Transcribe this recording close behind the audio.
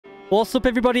What's up,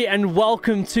 everybody, and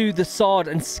welcome to The Sword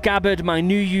and Scabbard, my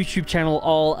new YouTube channel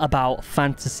all about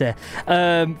fantasy.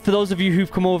 For those of you who've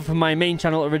come over from my main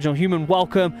channel, Original Human,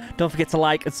 welcome. Don't forget to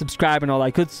like and subscribe and all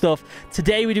that good stuff.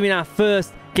 Today we're doing our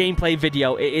first gameplay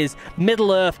video. It is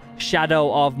Middle-earth: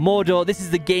 Shadow of Mordor. This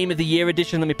is the Game of the Year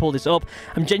edition. Let me pull this up.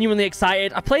 I'm genuinely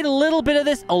excited. I played a little bit of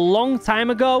this a long time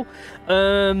ago,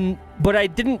 but I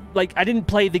didn't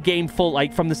play the game full,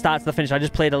 like from the start to the finish. I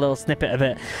just played a little snippet of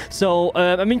it. So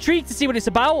I'm intrigued to see what it's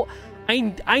about.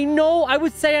 I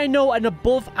would say I know an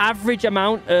above average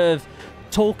amount of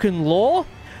Tolkien lore,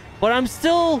 but I'm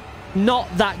still not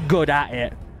that good at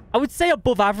it. I would say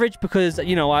above average because,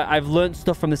 you know, I've learned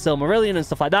stuff from the Silmarillion and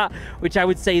stuff like that, which I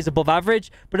would say is above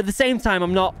average. But at the same time,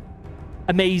 I'm not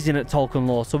amazing at Tolkien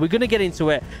lore. So we're going to get into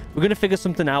it. We're going to figure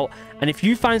something out. And if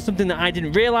you find something that I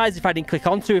didn't realize, if I didn't click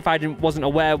onto, if I wasn't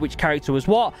aware which character was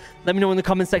what, let me know in the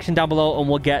comment section down below and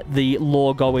we'll get the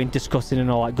lore going, discussing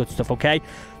and all that good stuff, okay?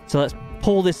 So let's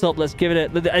pull this up. Let's give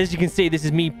it a... As you can see, this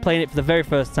is me playing it for the very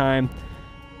first time.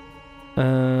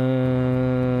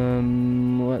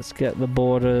 Let's get the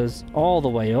borders all the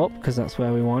way up because that's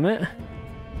where we want it.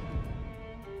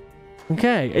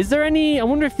 Okay, is there any... I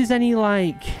wonder if there's any,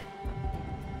 like...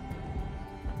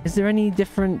 Is there any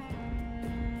different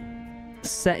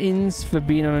settings for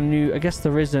being on a new... I guess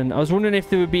there isn't. I was wondering if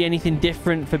there would be anything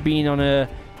different for being on the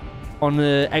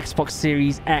Xbox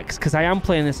Series X, because I am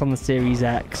playing this on the Series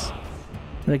X.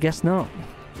 But I guess not.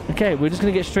 Okay, we're just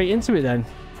going to get straight into it then.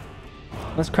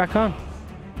 Let's crack on.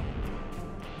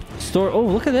 Store. Oh,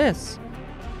 look at this.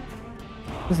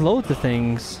 There's loads of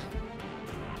things.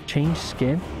 Change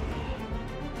skin.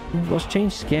 What's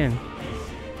change skin?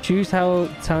 Choose how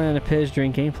Talion appears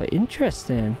during gameplay.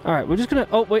 Interesting. All right, we're just gonna...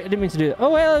 Oh, wait, I didn't mean to do that.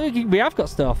 Oh, well, we have got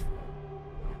stuff.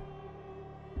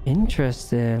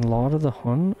 Interesting. Lord of the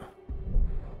Hunt.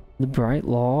 The Bright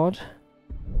Lord.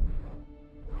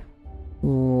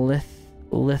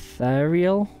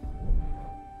 Lithariel.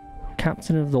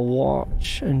 Captain of the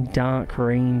Watch and Dark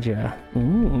Ranger.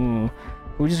 Ooh.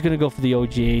 We're just gonna go for the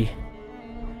OG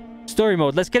story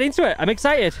mode. Let's get into it. I'm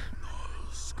excited.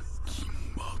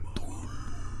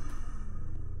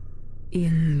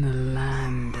 In the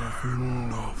land of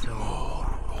Mordor.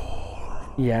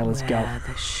 Yeah, let's go. Where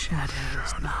the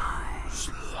shadows lie.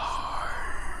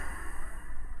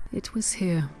 It was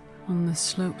here, on the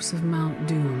slopes of Mount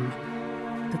Doom,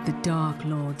 that the Dark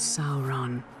Lord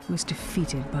Sauron was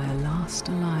defeated by a last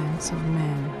alliance of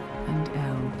men and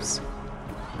elves.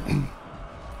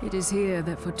 It is here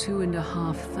that for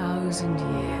 2,500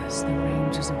 years the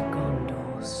Rangers of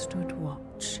Gondor stood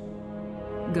watch,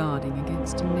 guarding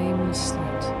against a nameless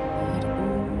threat they had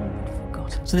all but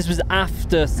forgotten. So this was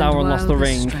after Sauron lost the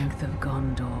ring. The strength of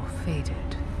Gondor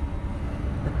faded,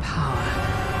 the power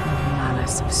and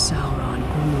malice of Sauron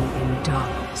grew in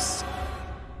darkness.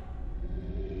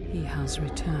 He has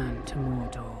returned to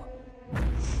Mordor.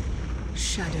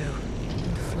 Shadow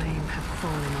and flame have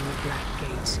fallen on the Black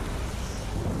Gate,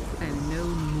 and no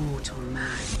mortal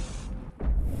man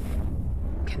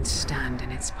can stand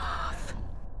in its path.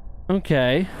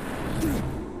 Okay.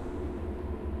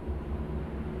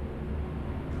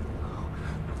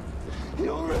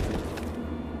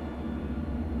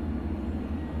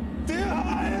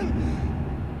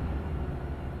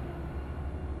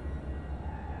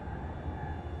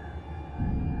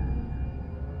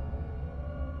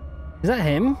 Is that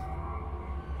him?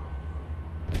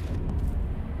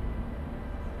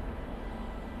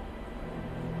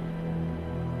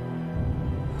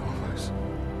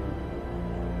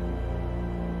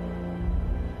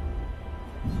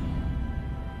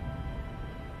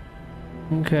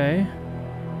 Okay.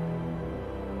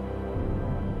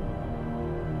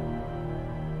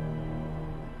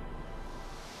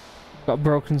 Got a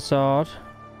broken sword.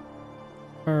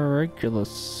 A regular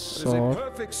sword. It's a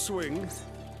perfect swing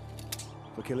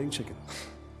for killing chicken.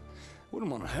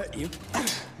 Wouldn't want to hurt you.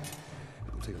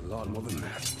 It'll take a lot more than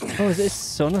that. Oh, is it his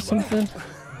son or something?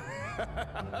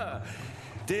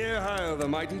 Dear Hyle, the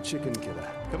mighty chicken killer.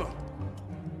 Come on.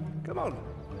 Come on.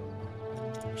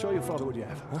 Show your father what you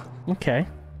have, huh? Okay.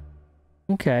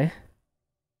 Okay.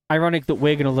 Ironic that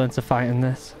we're going to learn to fight in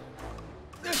this.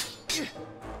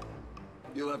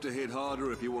 You'll have to hit harder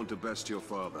if you want to best your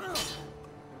father.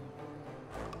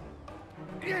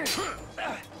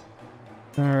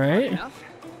 Alright.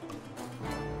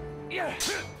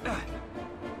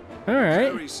 Alright.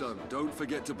 Harry, son, don't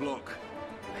forget to block.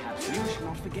 Perhaps you should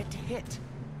not forget to hit.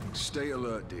 Stay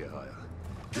alert, dear Hire.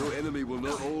 Your enemy will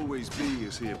not always be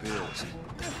as he appears.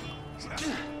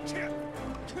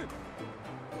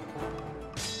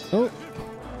 Oh.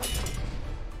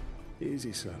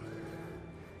 Easy, son.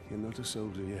 You're not a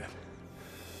soldier yet.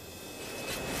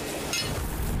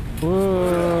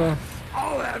 Whoa.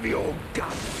 I'll have your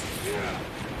guts.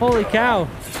 Holy cow.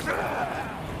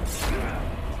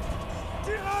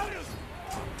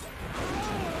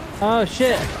 Oh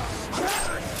shit.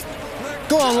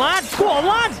 Go on, lad. Go on,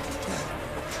 lad.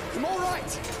 I'm all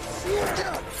right.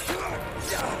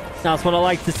 That's what I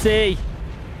like to see.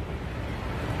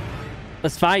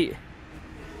 Let's fight.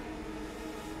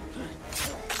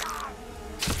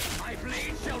 My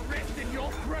blade shall rest in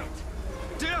your throat.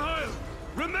 Dear Hyle,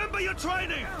 remember your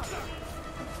training.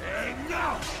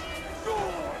 Now.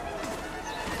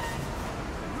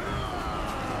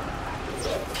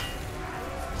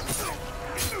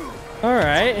 All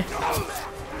right.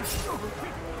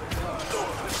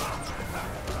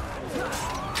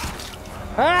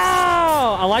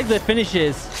 Oh, I like the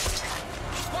finishes.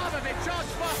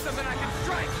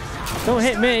 Don't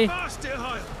hit me.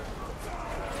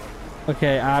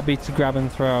 Okay, RB to grab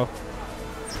and throw.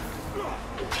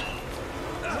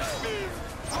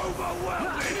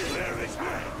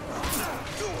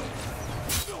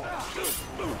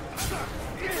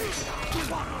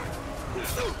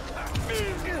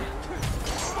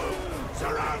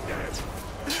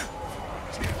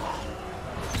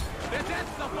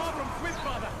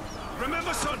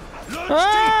 Remember, son.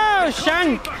 Oh,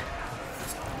 shank!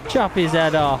 Chop his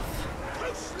head off.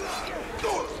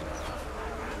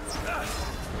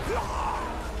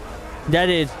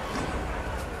 Deaded.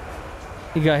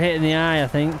 He got hit in the eye, I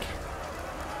think.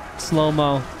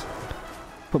 Slow-mo.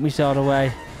 Put me sword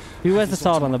away. Who wears the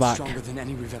sword on the back? Stronger than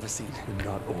any we've ever seen. They're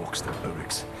not orcs, they're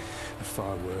Uruks. They're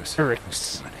far worse.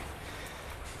 Uruks.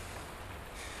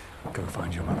 Go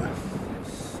find your mother.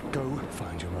 Go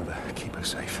find your mother. Keep her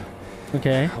safe.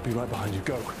 Okay. I'll be right behind you.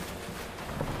 Go.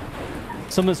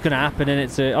 Something's gonna happen, and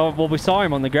it's a... Oh, well, we saw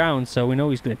him on the ground, so we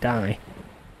know he's gonna die.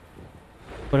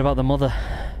 What about the mother?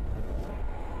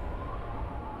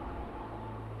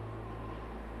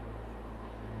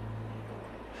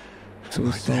 To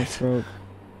my death. Throat.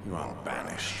 You are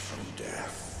banished from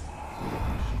death.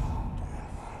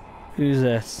 Who's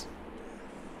this?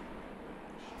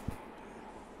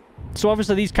 So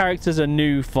obviously these characters are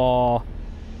new for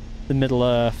the Middle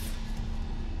Earth.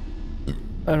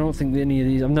 I don't think any of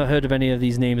these... I've not heard of any of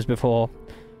these names before.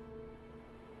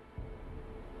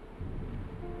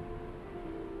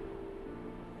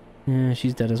 Yeah,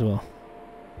 she's dead as well.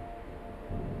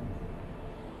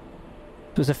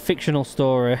 It was a fictional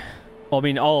story. Well, I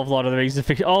mean, all of Lord of the Rings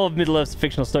is all of Middle Earth's a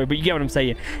fictional story, but you get what I'm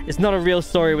saying. It's not a real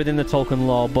story within the Tolkien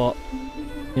lore, but,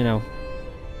 you know.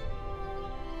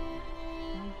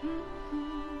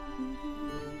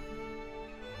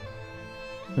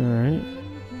 Alright.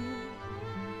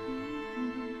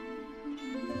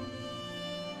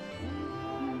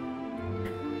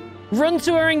 Run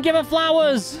to her and give her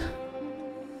flowers!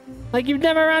 Like you've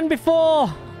never ran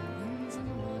before!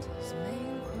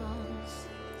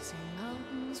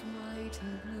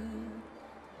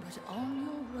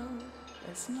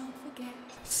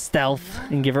 Stealth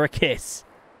and give her a kiss.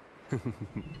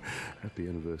 Happy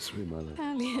anniversary, my love.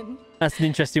 Alien. That's an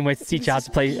interesting way to teach you how to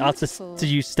play, how to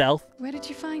use stealth. Where did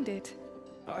you find it?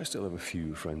 I still have a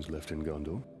few friends left in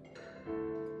Gondor.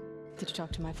 Did you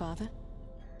talk to my father?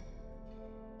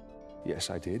 Yes,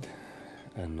 I did.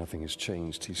 And nothing has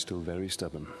changed. He's still very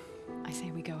stubborn. I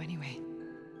say we go anyway.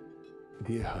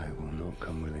 Dear I will not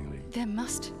come willingly. There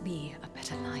must be a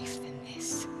better life than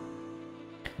this.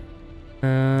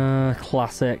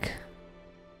 Classic.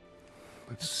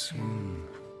 But soon...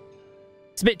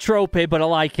 It's a bit tropey, but I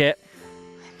like it.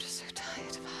 I'm just so tired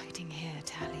of hiding here,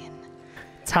 Talion.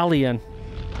 Italian.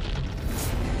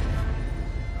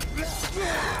 Shh.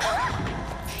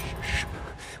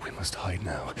 We must hide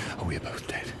now, or we are both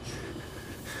dead.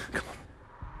 Come on.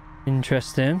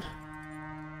 Interesting.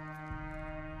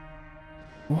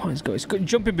 Oh, it's got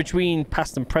jumping between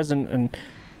past and present and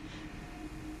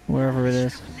wherever it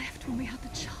is. We left when we had the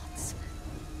chance.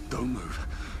 Don't move.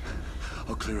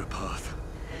 I'll clear a path.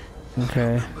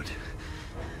 Okay. But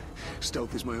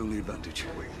stealth is my only advantage.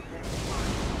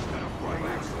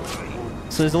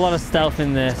 So there's a lot of stealth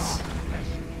in this.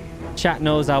 Chat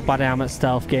knows how bad I am at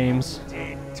stealth games.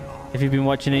 If you've been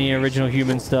watching any original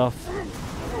human stuff.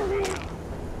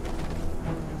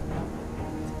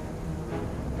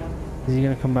 Is he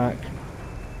gonna come back?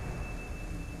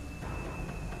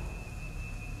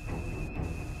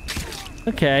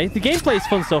 Okay, the gameplay's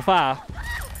fun so far.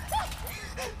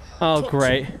 Oh,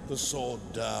 great. The sword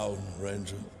down,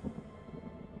 Ranger.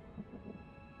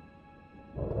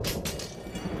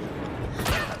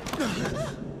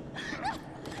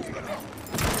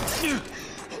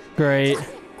 Great.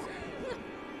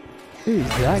 Who's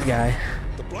that guy?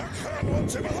 The Black Hand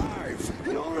wants him alive.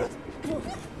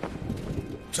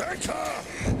 Protect her!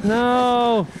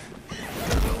 No!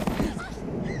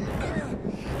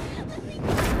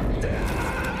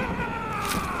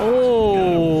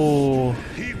 Oh!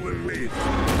 He will live.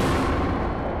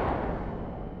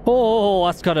 Oh,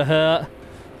 that's gotta hurt.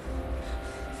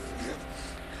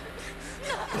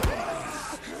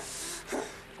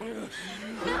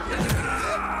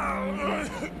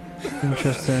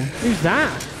 Interesting. Who's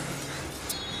that?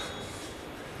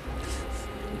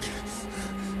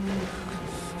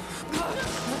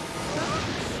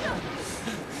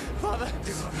 Father!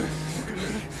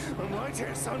 I'm right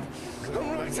here, son.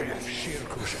 I'm right here.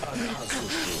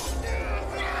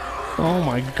 Oh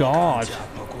my god.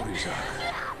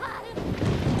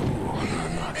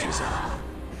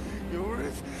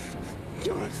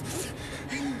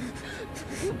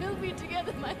 We'll be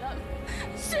together, my love.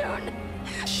 Soon.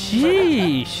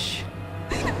 Sheesh.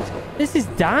 This is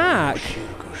dark.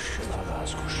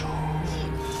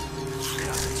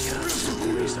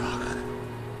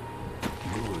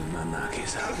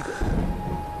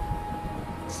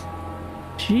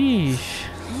 Sheesh.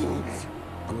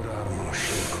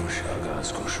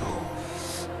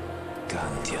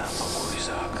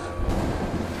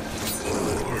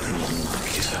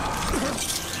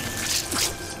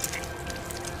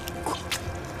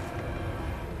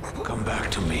 Come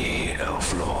back to me,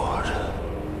 Elf Lord.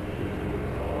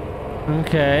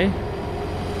 Okay.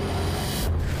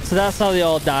 So that's how they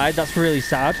all died. That's really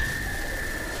sad.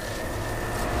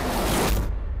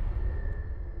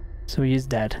 So he is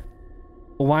dead.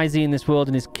 But why is he in this world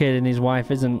and his kid and his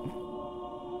wife isn't?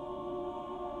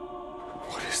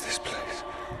 What is this place?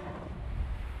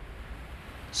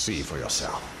 See for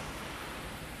yourself.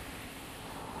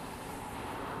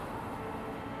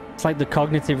 It's like the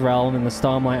cognitive realm in the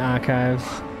Stormlight Archives.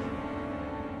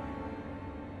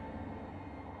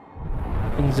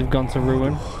 Things have gone to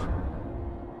ruin.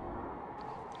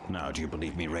 Now do you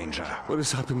believe me, Ranger? What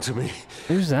has happened to me?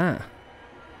 Who's that?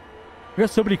 I got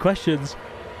so many questions.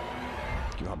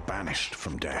 You are banished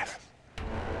from death.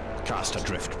 Cast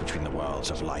adrift between the worlds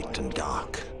of light and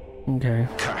dark. Okay.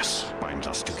 Curse binds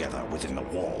us together within the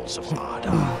walls of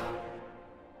Mordor.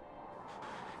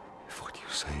 If what you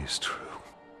say is true,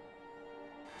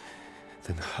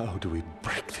 then how do we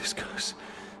break this curse?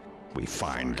 We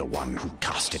find the one who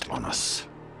cast it on us.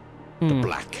 The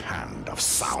Black Hand of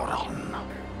Sauron.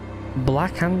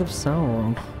 Black Hand of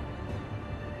Sauron.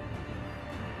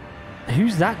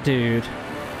 Who's that dude?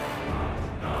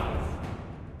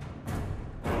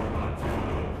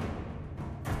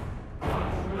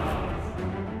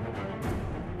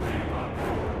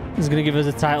 He's gonna give us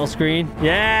a title screen.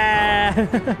 Yeah!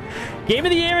 Game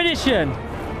of the Year edition!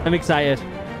 I'm excited.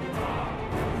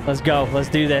 Let's go. Let's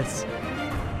do this.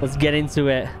 Let's get into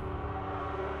it.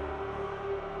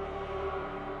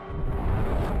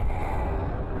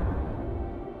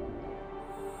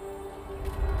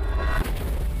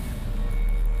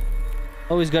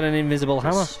 Oh, he's got an invisible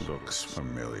hammer. This looks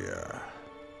familiar.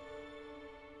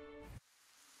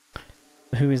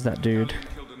 Who is that dude?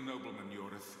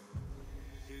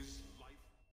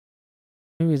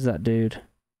 Who is that dude?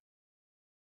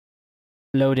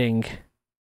 Loading.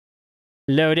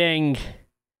 Loading.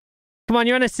 Come on,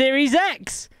 you're on a Series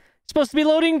X. It's supposed to be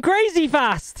loading crazy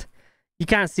fast. You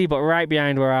can't see, but right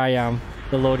behind where I am,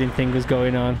 the loading thing was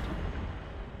going on.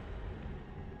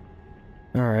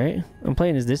 Alright. I'm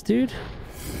playing as this dude.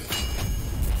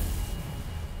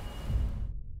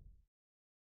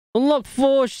 Unlock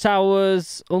Forge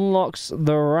Towers. Unlocks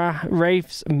the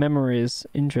Wraith's memories.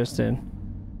 Interesting.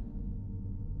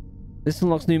 This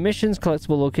unlocks new missions,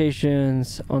 collectible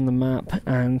locations on the map,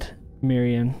 and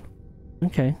Miriam.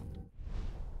 Okay.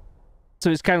 So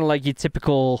it's kind of like your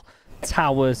typical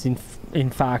towers in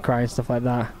Far Cry and stuff like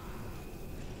that.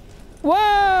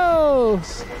 Whoa!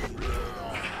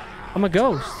 I'm a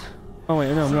ghost. Oh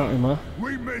wait, no, I'm not anymore.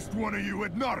 We missed one of you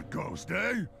at Narcos,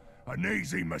 eh? An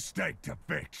easy mistake to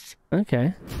fix.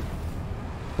 Okay.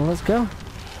 Well, let's go.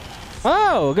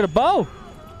 Oh, I got a bow.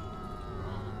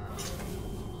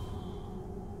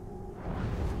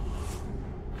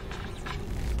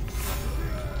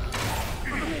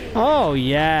 Oh,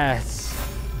 yes.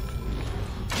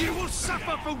 You will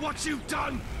suffer for what you've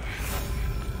done.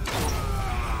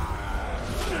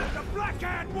 The Black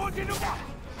Hand wanted to...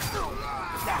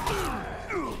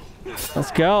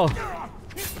 Let's go.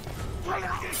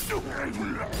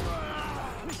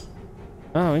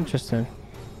 Oh, interesting.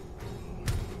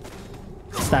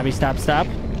 Stabby, stab, stab.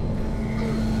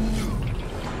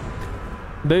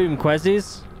 Boom,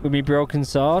 Quezzies with me broken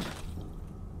sword.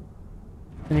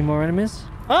 Any more enemies?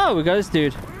 Oh, we got this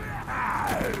dude.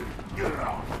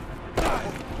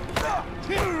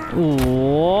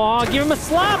 Oh, give him a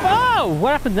slap! Oh,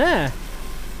 what happened there?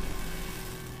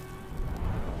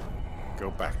 Go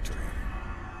back to him.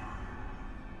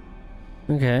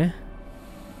 Okay.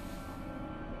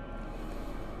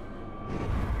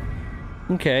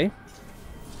 Okay.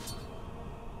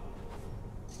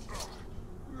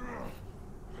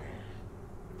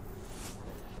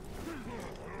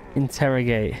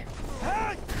 Interrogate.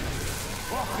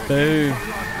 Boom.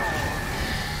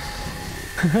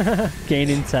 Gain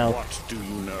intel. What do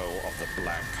you know of the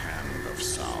Black Hand of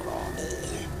Sauron?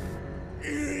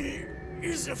 He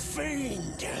is a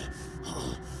fiend.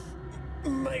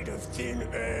 Made of thin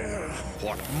air.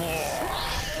 What more?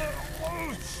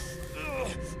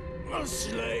 A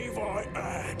slave I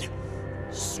had.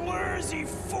 Swears he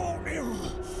fought him.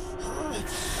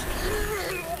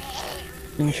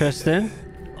 Interesting.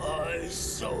 I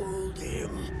sold him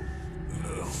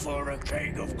for a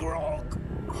keg of grog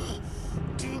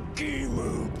to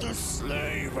Gimu the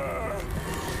slaver.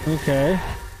 Okay.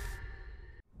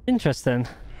 Interesting.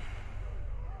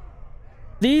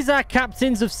 These are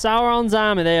captains of Sauron's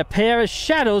army. They appear as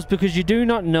shadows because you do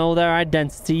not know their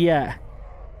identity yet.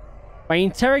 By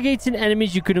interrogating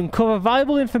enemies, you could uncover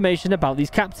valuable information about these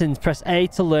captains. Press A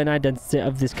to learn identity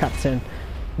of this captain.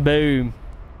 Boom.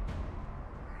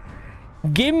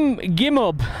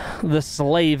 Gimub, the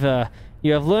slaver.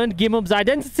 You have learned Gimub's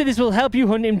identity. This will help you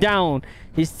hunt him down.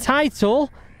 His title,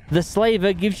 the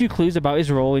slaver, gives you clues about his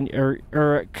role in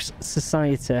Uruk's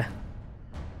society.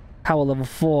 Power level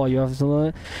 4. You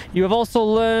have also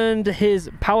learned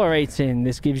his power rating.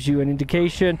 This gives you an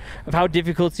indication of how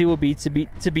difficult he will be to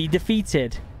be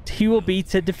defeated. He will be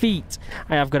to defeat.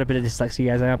 I have got a bit of dyslexia,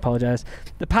 guys. I apologize.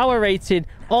 The power rating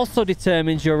also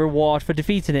determines your reward for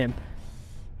defeating him.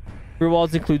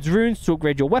 Rewards includes runes to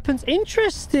upgrade your weapons.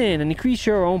 Interesting. And increase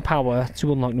your own power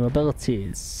to unlock new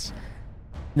abilities.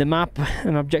 The map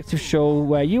and objectives show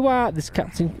where you are.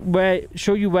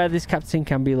 Show you where this captain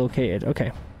can be located.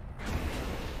 Okay.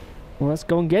 Well, let's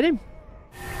go and get him.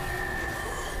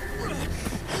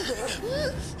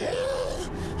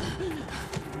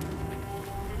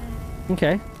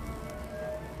 Okay.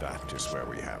 That is where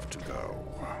we have to go.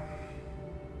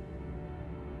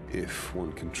 If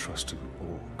one can trust an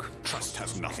orc. Trust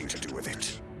has nothing to do with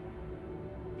it.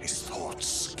 His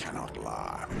thoughts cannot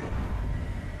lie.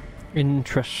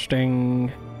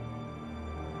 Interesting.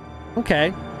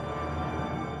 Okay.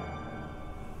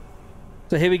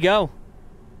 So here we go.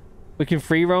 We can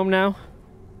free roam now.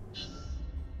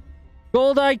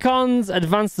 Gold icons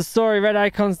advance the story. Red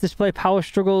icons display power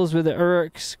struggles with the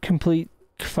Uruk's complete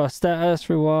for status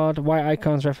reward. White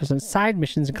icons represent side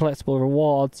missions and collectible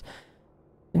rewards.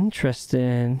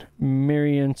 Interesting.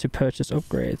 Miriam to purchase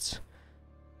upgrades.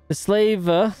 The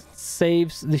slaver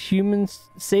save the humans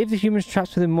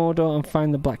trapped within Mordor and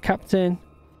find the Black Captains.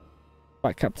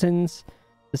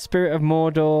 The spirit of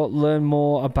Mordor, learn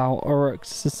more about Uruk's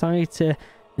society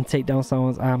and take down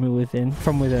Sauron's army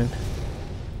from within.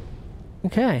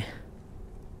 Okay.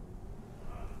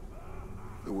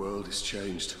 The world has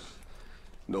changed.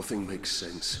 Nothing makes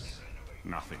sense.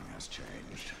 Nothing has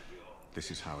changed.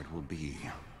 This is how it will be.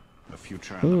 The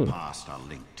future and the past are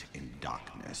linked in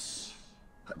darkness.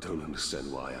 I don't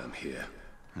understand why I'm here.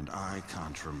 And I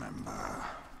can't remember.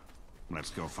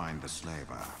 Let's go find the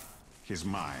slaver. His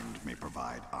mind may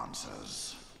provide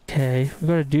answers. Okay, we've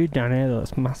got a dude down here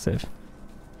that's massive.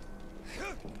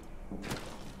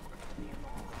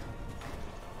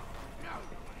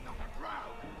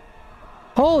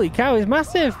 Holy cow, he's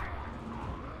massive!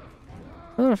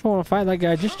 I don't know if I want to fight that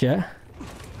guy just yet.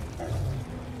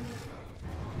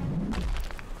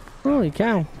 Holy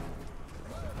cow.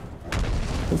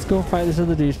 Let's go fight this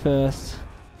other dude first.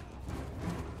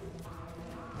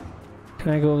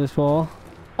 Can I go over this wall?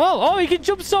 Oh, he can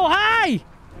jump so high!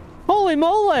 Holy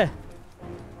moly!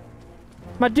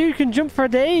 My dude can jump for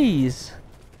days.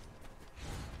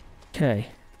 Okay.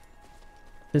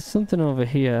 There's something over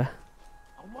here.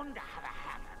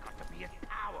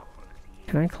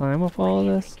 Can I climb up all of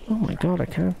this? Oh my god, I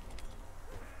can.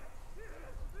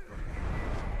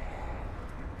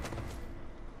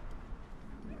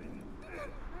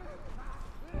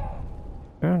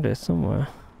 Around here somewhere.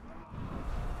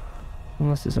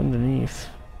 Unless it's underneath.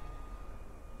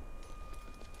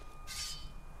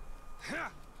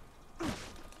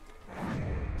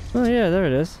 Oh yeah, there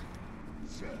it is.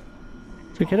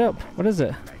 Pick it up. What is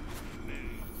it?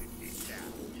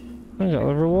 I got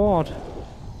a reward.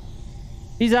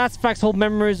 These artifacts hold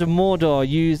memories of Mordor.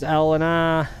 Use L and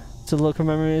R to look at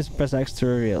memories. Press X to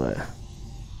reveal it.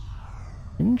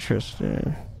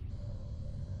 Interesting.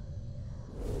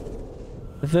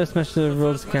 The first message of the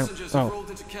road camp. Oh.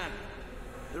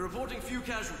 They're reporting few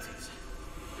casualties.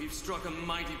 We've struck a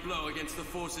mighty blow against the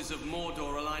forces of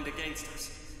Mordor aligned against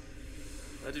us.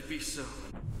 Let it be so.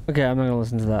 Okay, I'm not gonna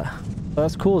listen to that. But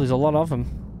that's cool, there's a lot of them.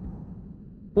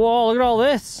 Whoa, look at all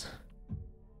this!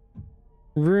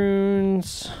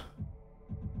 Runes.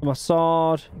 For my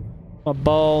sword. My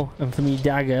bow. And for me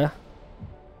dagger.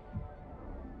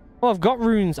 Oh, I've got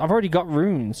runes. I've already got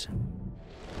runes.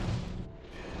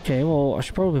 Okay, well, I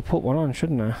should probably put one on,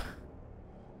 shouldn't I?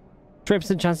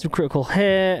 3% chance of critical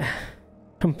hit.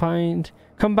 Combined.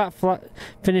 Combat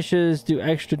finishers do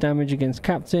extra damage against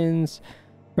captains.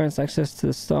 Grants access to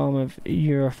the Storm of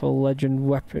Eurofil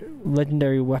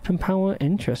legendary weapon power.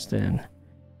 Interesting.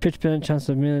 50% chance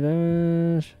of melee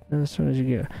damage. As soon as you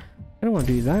get. I don't want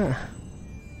to do that.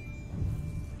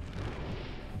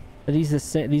 But these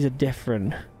are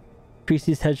different.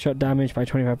 Increases headshot damage by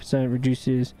 25%.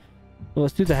 Reduces. Well,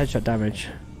 let's do the headshot damage.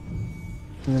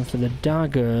 And then for the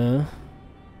dagger,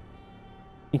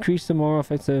 increase the more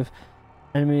effective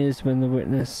enemies when they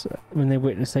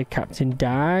witness a captain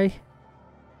die.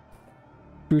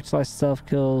 Brutalized stealth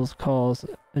kills cause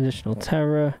additional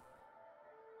terror.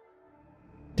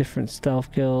 Different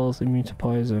stealth kills, immune to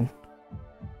poison.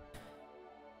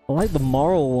 I like the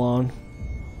moral one.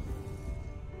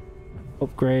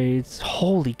 Upgrades.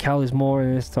 Holy cow, there's more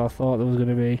in this than I thought there was going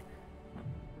to be.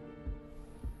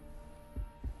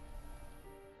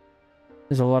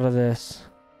 There's a lot of this.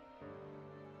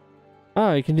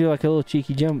 Oh, you can do like a little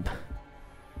cheeky jump.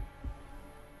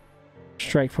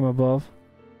 Strike from above.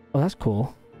 Oh, that's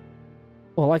cool.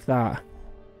 Oh, I like that.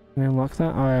 Can I unlock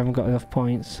that? Oh, I haven't got enough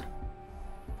points.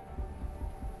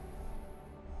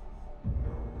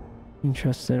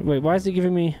 Interesting. Wait, why is it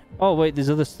giving me... Oh, wait, there's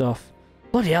other stuff.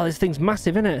 Bloody hell, this thing's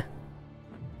massive, isn't it?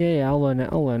 Yeah, I'll learn it.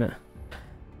 I'll learn it.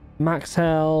 Max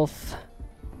health.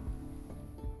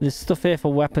 There's stuff here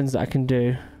for weapons that I can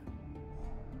do.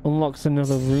 Unlocks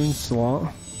another rune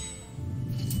slot.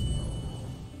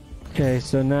 Okay,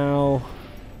 so now...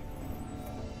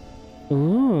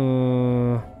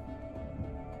 Ooh.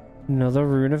 Another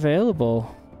rune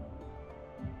available.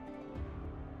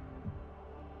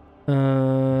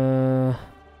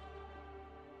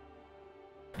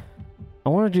 I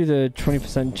want to do the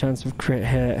 20% chance of crit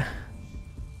hit.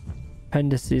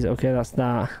 Appendices, okay, that's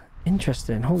that.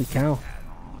 Interesting, holy cow.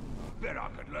 Bet I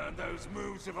could learn those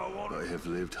moves if I wanted. I have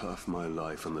lived half my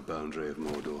life on the boundary of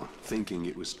Mordor, thinking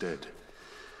it was dead,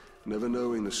 never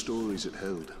knowing the stories it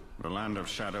held. The Land of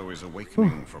Shadow is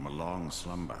awakening from a long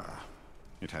slumber.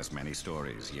 It has many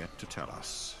stories yet to tell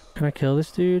us. Can I kill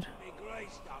this dude?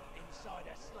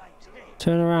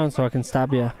 Turn around so I can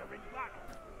stab you.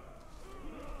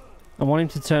 I want him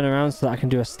to turn around so that I can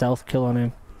do a stealth kill on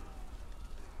him.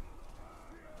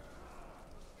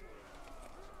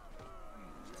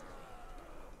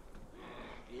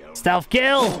 Stealth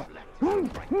kill!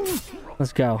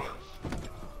 Let's go.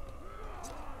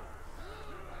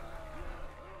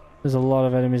 There's a lot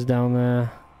of enemies down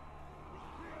there.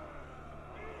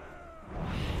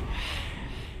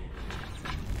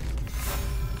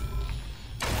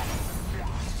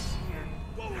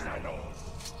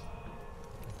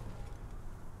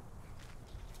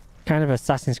 Kind of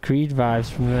Assassin's Creed vibes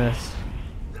from this.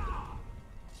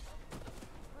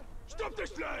 Stop the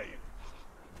slave!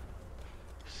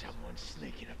 Someone's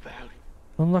sneaking about.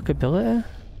 Unlock ability?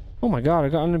 Oh my god, I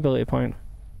got an ability point.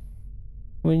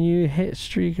 When you hit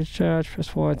streak or charge, press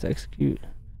forward to execute.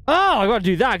 Oh, I gotta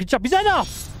do that. I can chop his head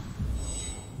off.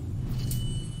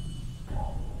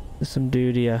 There's some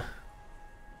dude here.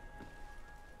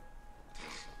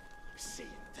 Seeing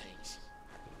things.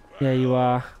 Yeah, you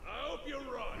are. I hope you're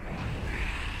right.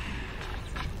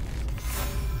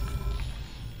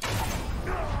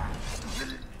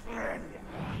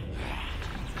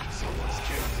 Someone's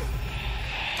killed him.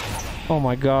 Oh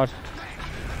my god.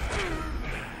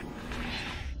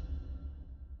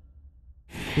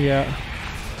 Yeah.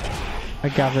 I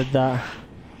gathered that.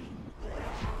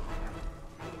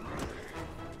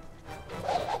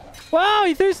 Wow,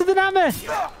 he threw something at me!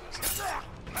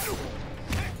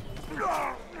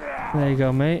 There you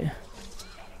go, mate.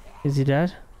 Is he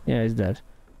dead? Yeah, he's dead.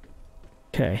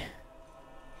 Okay.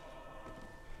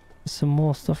 There's some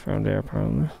more stuff around here,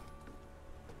 apparently.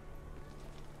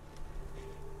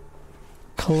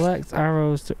 Collect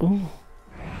arrows to... Ooh.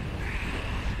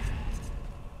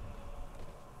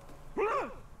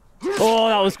 Oh,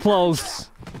 that was close.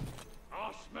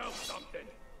 I smell something.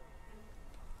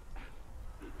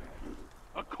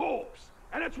 A corpse,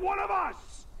 and it's one of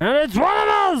us. And it's one of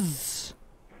us!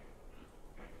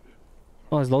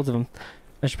 Oh, there's loads of them.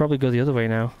 I should probably go the other way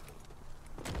now.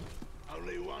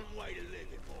 Only one way to live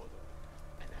in Mordor,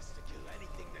 and that's to kill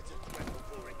anything that's a threat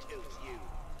before it kills you.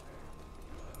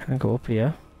 Can I go up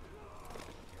here?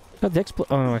 God,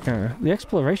 oh no, I can't. The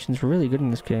exploration's really good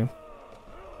in this game.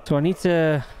 So I need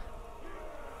to...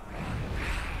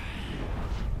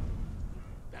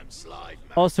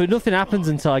 Oh, so nothing happens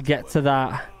until I get to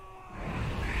that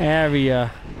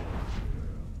area.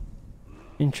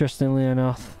 Interestingly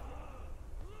enough.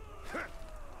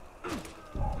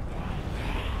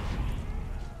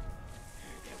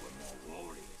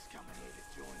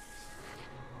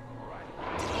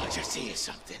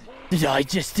 Did I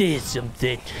just hear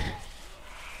something?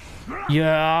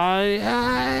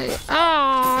 Yeah,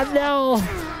 oh no!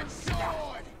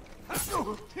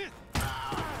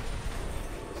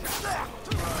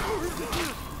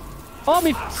 Oh,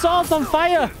 my sword's on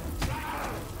fire!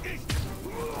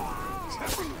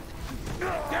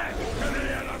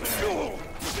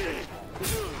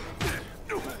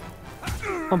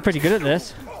 I'm pretty good at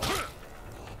this.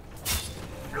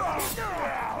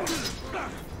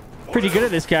 Pretty good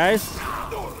at this, guys.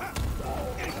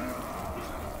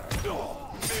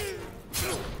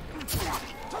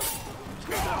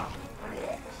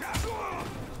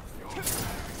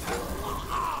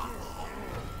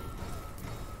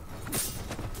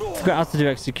 Forgot how to do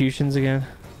executions again.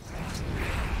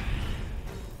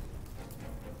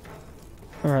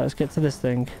 Alright, let's get to this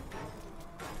thing.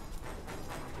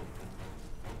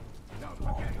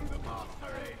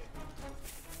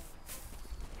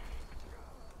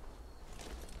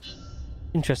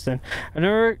 Interesting. An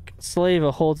Uruk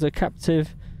slaver holds a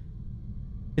captive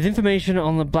with information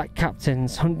on the black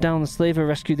captains. Hunt down the slaver,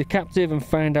 rescue the captive, and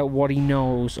find out what he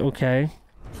knows. Okay.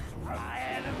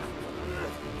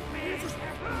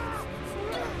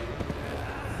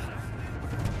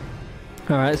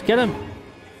 Alright, let's get him.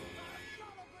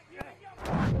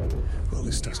 Well,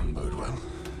 this doesn't bode well.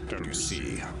 Don't you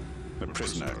see? The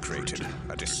prisoner created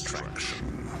a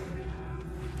distraction.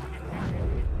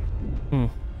 Hmm.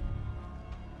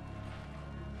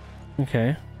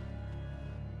 Okay.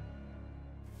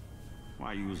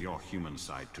 Why use your human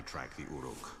sight to track the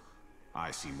Uruk?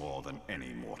 I see more than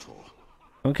any mortal.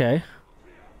 Okay.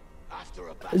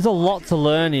 There's a lot to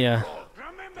learn here.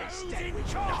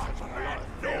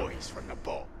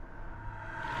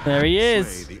 There he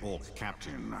is. Slay the orc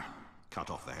captain. Cut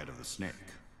off the head of the snake,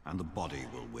 and the body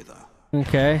will wither.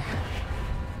 Okay.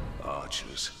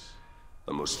 Archers.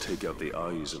 I must take out the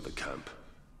eyes of the camp.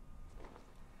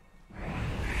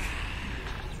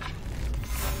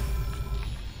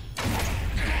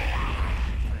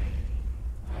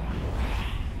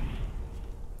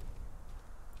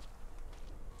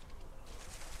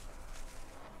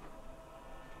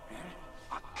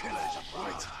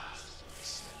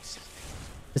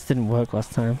 This didn't work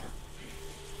last time.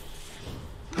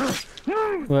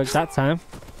 Worked that time.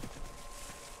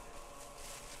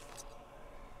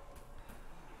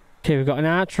 Okay, we've got an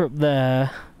archer up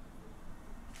there.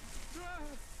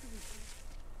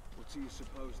 What do you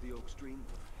suppose the Oaks dream?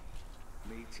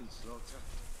 Meat and slaughter?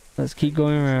 Let's keep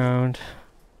going around.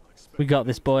 We got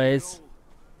this, boys.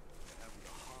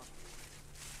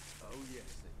 Oh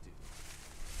yes, they do.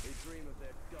 They dream of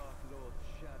their dark lord's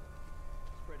shadow,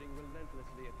 spreading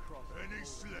relentlessly across. Any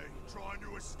slave trying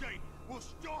to escape will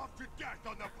starve to death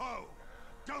on the pole.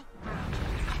 Don't.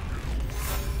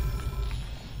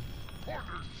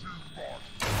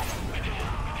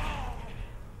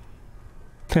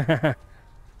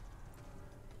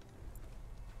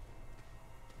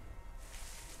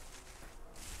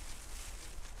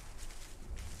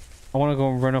 I want to go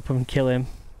and run up and kill him.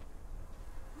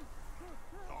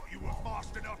 Thought you were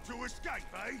fast enough to escape,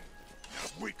 eh?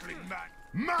 Weakling man.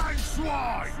 Man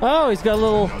swine! Oh, he's got a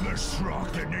little... Another shrug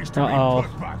that needs to be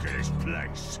put back in his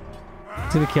place.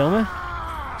 He's gonna kill me?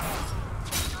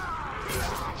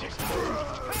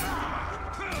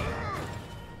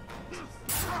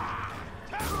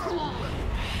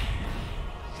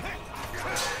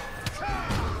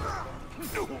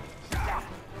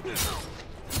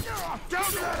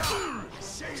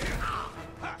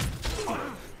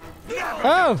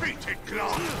 Oh!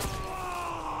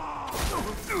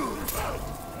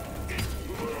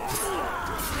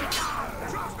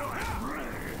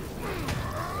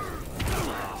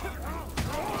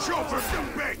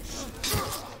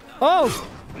 Oh!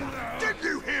 Did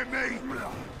you hear me?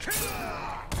 Kill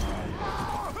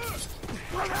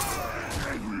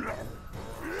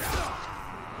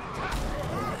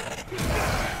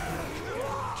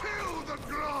the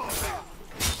globe!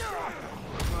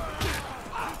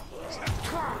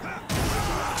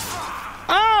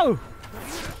 Oh!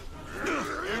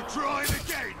 You trying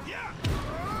again?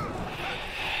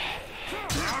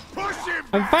 Now push him!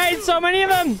 I'm fighting so many of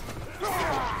them!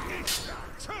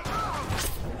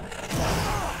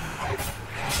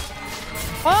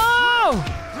 Oh!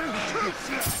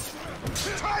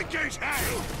 Take it,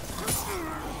 hey!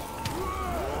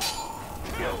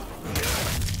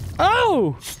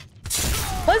 Oh!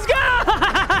 Let's go!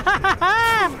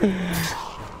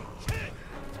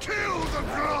 Kill the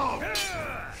grog!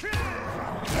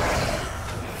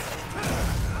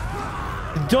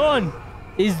 Done.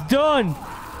 He's done.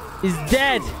 He's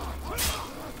dead.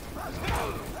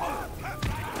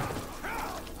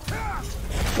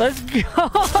 Let's go.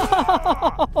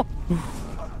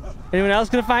 Anyone else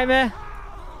gonna fight me?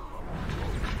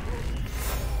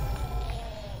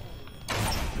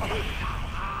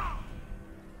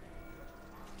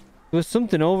 There was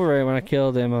something over here when I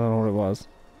killed him. I don't know what it was.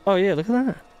 Oh yeah, look at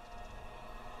that.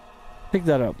 Pick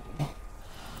that up.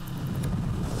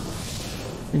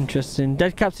 Interesting.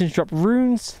 Dead captains drop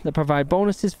runes that provide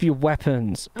bonuses for your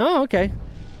weapons. Oh, okay.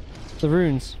 The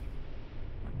runes.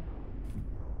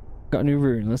 Got a new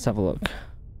rune. Let's have a look.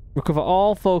 Recover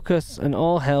all focus and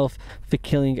all health for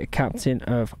killing a captain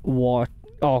of war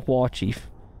chief.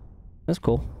 That's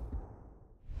cool.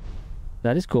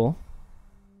 That is cool.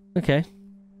 Okay.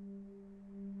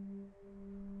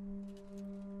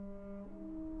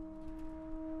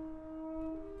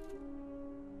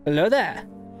 Hello there.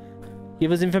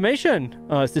 Give us information.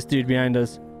 Oh, it's this dude behind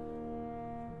us.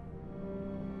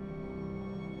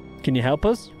 Can you help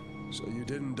us? So you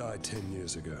didn't die 10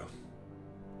 years ago.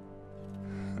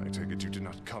 I take it you did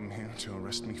not come here to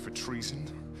arrest me for treason,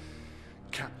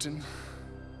 Captain?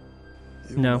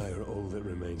 You No. and I are all that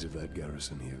remains of that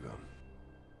garrison, Hugo.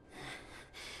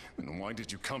 Then why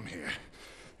did you come here?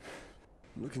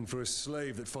 I'm looking for a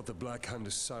slave that fought the Black Hand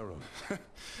of Sauron.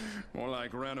 More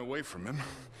like ran away from him.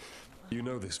 You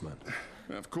know this man?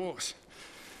 Of course.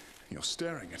 You're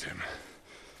staring at him.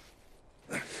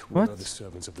 What? What? Are the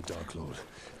servants of the Dark Lord?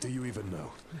 Do you even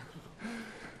know?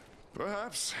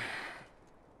 Perhaps.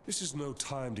 This is no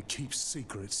time to keep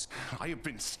secrets. I have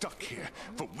been stuck here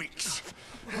for weeks.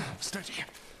 Steady.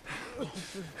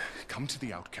 Come to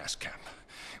the outcast camp.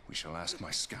 We shall ask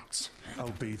my scouts.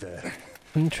 I'll be there.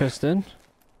 Interesting.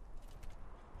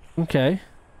 Okay.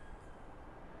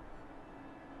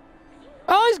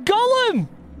 Oh, it's Gollum!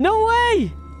 No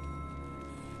way!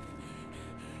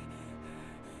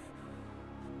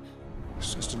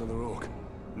 It's just another orc.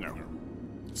 No.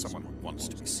 Someone wants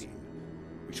to be seen.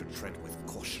 We should tread with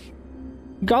caution.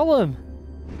 Gollum!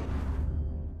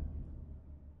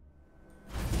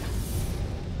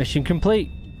 Mission complete.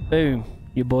 Boom.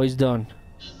 Your boy's done.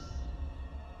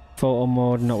 Photo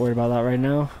mode, not worried about that right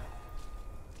now.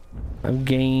 I've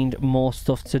gained more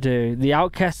stuff to do. The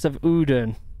Outcasts of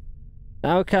Udon. The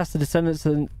Outcasts are descendants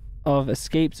of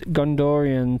escaped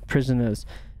Gondorian prisoners.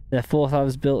 Their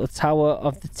forefathers built a Tower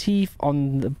of the Teeth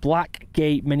on the Black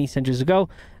Gate many centuries ago.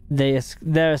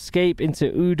 Their escape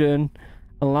into Udon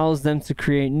allows them to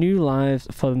create new lives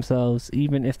for themselves.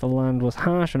 Even if the land was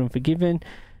harsh and unforgiving,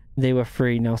 they were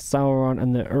free. Now Sauron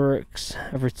and the Uruks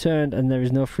have returned, and there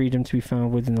is no freedom to be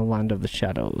found within the land of the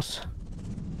shadows.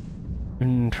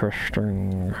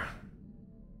 Interesting.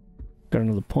 Got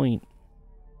another point.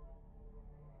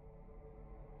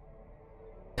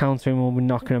 Countering will be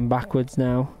knocking them backwards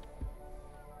now.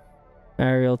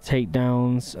 Aerial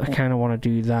takedowns. I kind of want to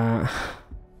do that.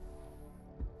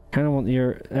 Kind of want the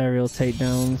aerial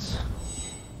takedowns.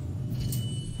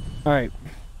 Alright.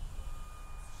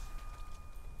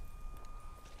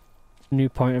 New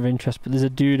point of interest, but there's a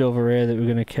dude over here that we're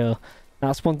going to kill.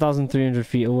 That's 1,300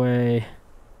 feet away.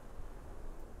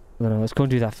 I don't know, let's go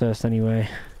and do that first anyway.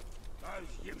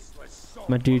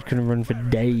 My dude can run for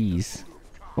days.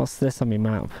 What's this on my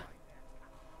map?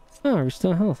 Oh,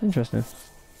 restore health. Interesting.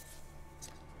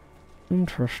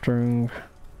 Interesting.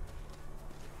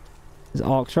 There's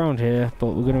orcs around here, but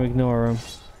we're going to ignore them.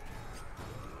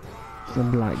 The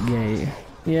Black Gate.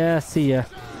 Yeah, see ya.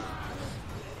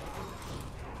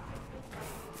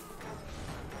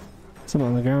 Something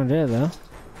on the ground here, though.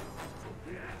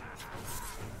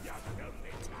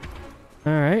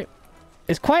 Alright.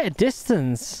 It's quite a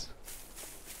distance.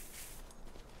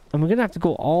 And we're going to have to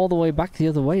go all the way back the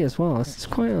other way as well. It's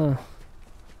quite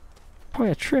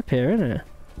a trip here, isn't it?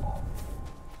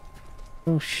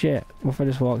 Oh shit. What have I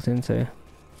just walked into?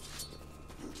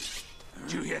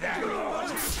 Did you hear that?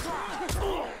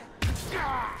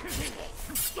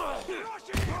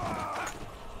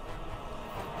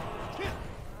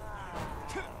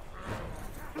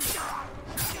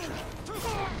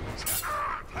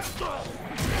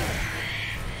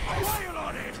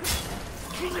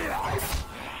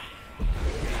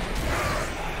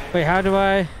 Wait, how do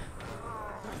I...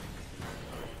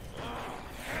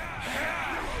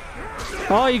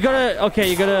 Oh, you gotta... Okay,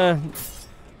 you gotta...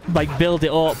 Like, build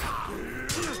it up.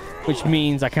 which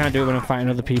means I can't do it when I'm fighting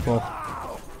other people.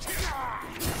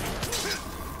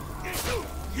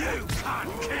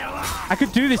 I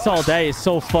could do this all day. It's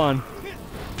so fun.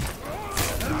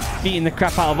 Beating the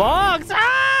crap out of orcs.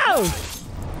 Ow!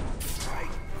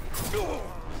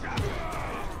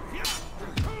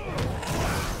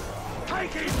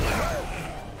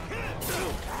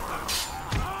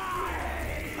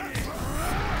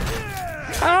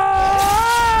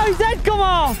 Oh, his head come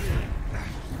off!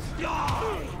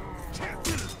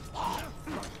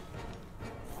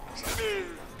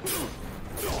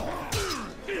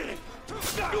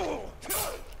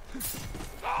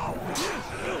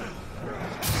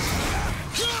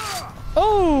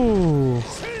 Oh!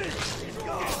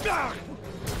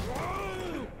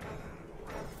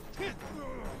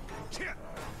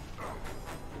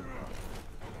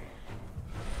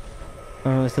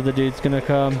 Oh, this other dude's gonna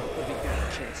come.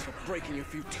 Breaking a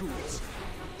few tools.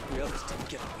 The others didn't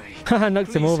get away. Haha,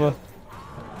 knocked him over.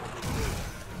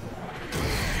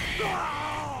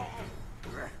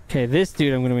 Okay, this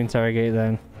dude I'm gonna interrogate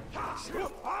then.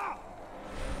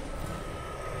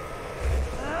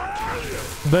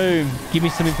 Boom. Give me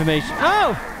some information.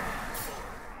 Oh!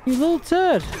 You little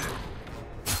turd.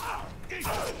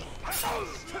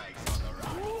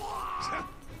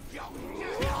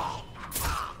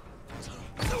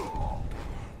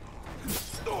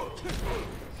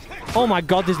 Oh my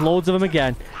god, there's loads of them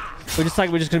again. We're just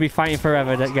gonna be fighting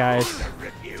forever, guys.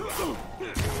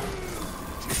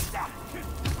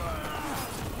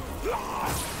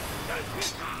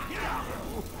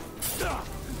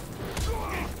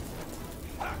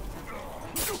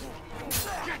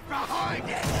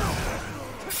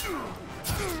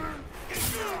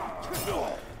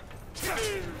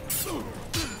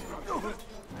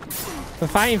 We're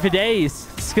fighting for days.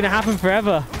 It's gonna happen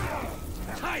forever.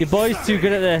 Your boy's too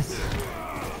good at this.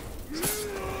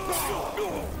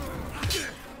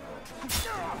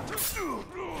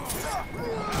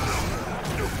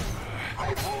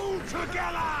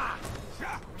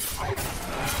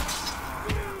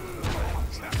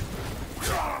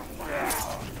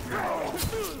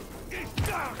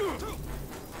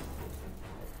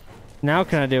 Now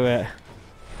can I do it?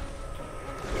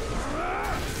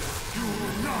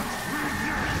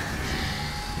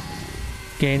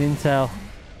 Gain intel.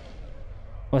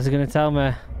 What's it gonna tell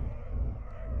me?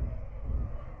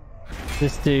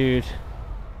 This dude.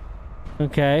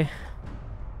 Okay.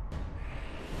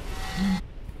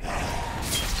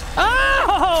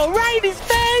 Oh! Right in his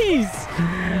face!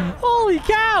 Holy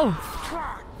cow!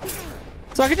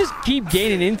 So I can just keep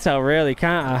gaining intel, really,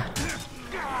 can't I?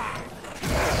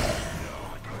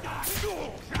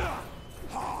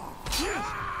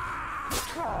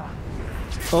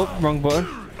 Oh, wrong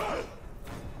button.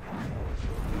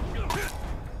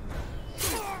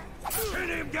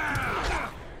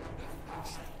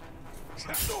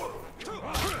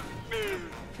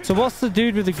 So what's the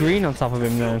dude with the green on top of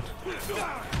him then?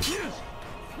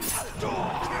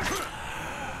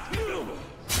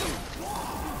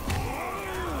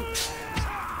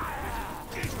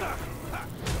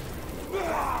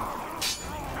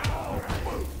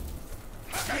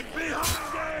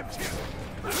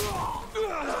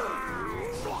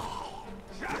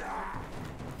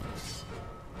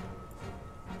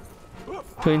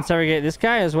 To interrogate this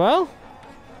guy as well?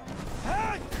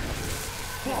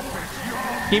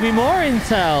 Give me more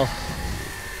intel.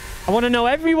 I want to know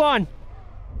everyone.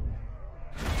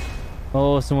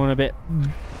 Oh, someone a bit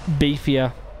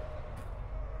beefier.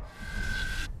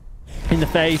 In the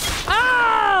face.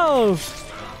 Oh!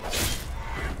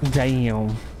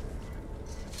 Damn.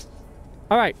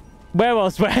 Alright. Where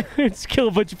was where? Just kill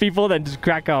a bunch of people, then just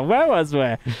crack on. Where was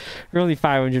where? We're only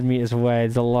 500 meters away.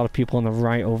 There's a lot of people on the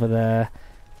right over there.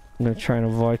 I'm going to try and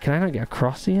avoid. Can I not get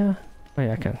across here? Oh,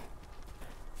 yeah, I can.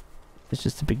 It's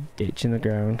just a big ditch in the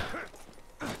ground.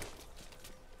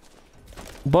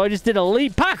 Boy just did a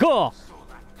leap. Parkour!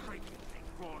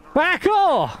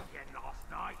 Parkour!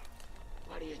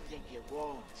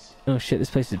 Oh shit, this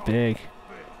place is big.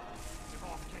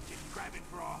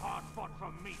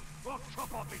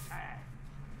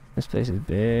 This place is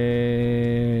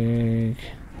big.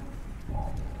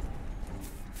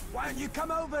 Why don't you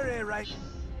come over here, right?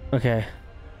 Okay.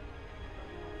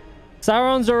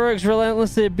 Sauron's orcs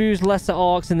relentlessly abuse lesser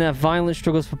orcs in their violent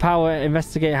struggles for power.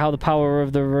 Investigate how the power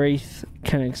of the Wraith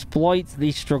can exploit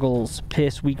these struggles.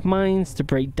 Pierce weak minds to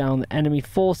break down the enemy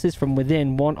forces from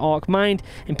within. One orc mind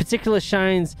in particular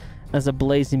shines as a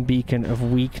blazing beacon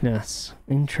of weakness.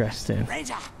 Interesting.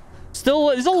 Still,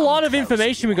 there's a lot of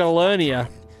information we gotta learn here.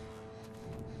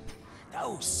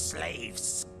 Those slave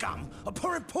scum are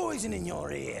pouring poison in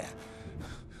your ear.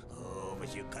 Oh,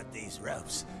 but you cut these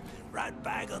ropes.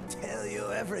 Ratbag will tell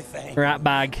you everything.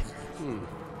 Ratbag.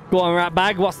 Go on,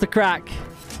 Ratbag. What's the crack?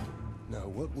 Now,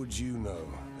 what would you know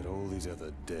that all these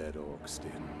other dead orcs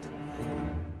didn't?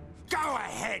 Go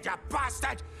ahead, you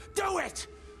bastard! Do it!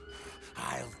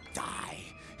 I'll die,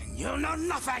 and you'll know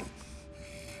nothing!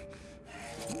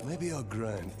 Maybe I'll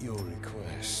grant your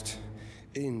request.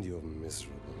 End your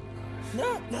miserable life.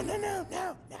 No.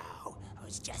 I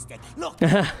was just look,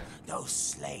 those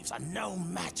slaves are no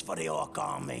match for the orc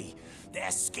army. Their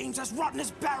schemes as rotten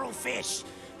as barrel fish.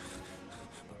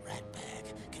 But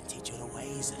Ratbag can teach you the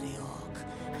ways of the orc.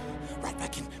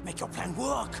 Ratbag can make your plan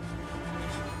work.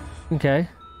 Okay.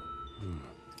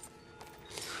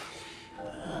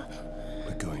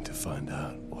 We're going to find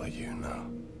out what you know.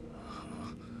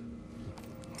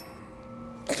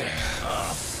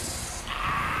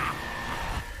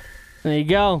 There you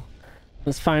go.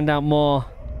 Let's find out more.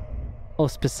 Oh,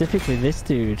 specifically this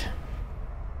dude.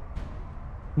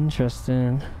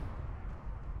 Interesting.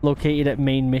 Located at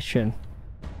main mission.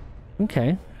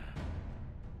 Okay.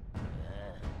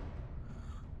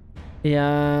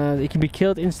 Yeah, it can be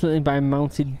killed instantly by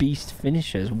mounted beast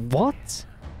finishers. What?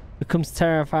 Becomes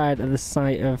terrified at the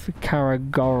sight of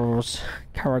Caragors.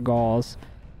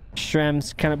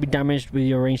 Shrems cannot be damaged with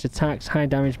your ranged attacks. High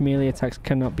damage melee attacks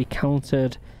cannot be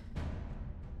countered.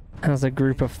 Has a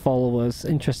group of followers.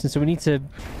 Interesting. So we need to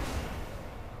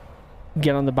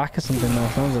get on the back of something now,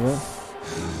 sounds of it.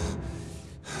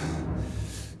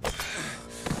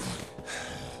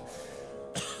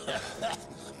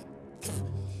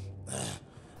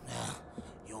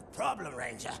 Your problem,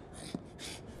 Ranger,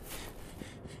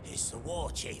 is the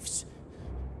war chiefs.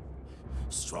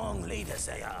 Strong leaders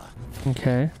they are.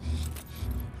 Okay.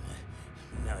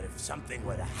 Now, if something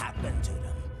were to happen to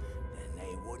them, then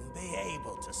they wouldn't be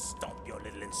able to stop your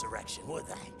little insurrection, would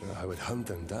they? I would hunt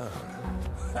them down.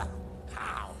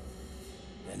 How?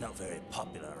 They're not very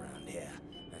popular around here,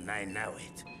 and they know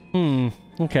it.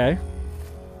 Okay.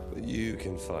 But you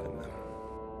can find them.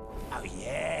 Oh,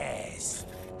 yes.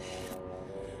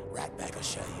 Ratbag will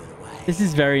show you the way. This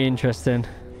is very interesting.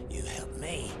 You help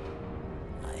me,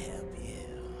 I help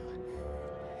you.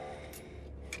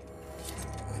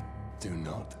 Do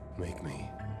not make me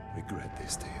regret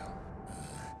this deal.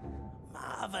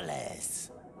 Marvelous.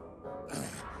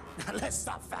 Now let's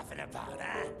stop faffing about,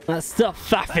 huh? Let's stop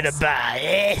faffing about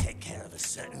it. Take care of a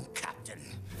certain captain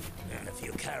and a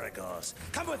few Caragors.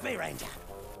 Come with me, Ranger.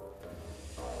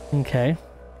 Okay.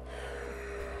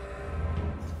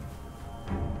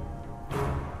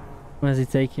 Where's he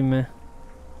taking me?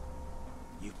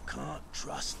 You can't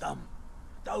trust them.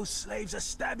 Those slaves will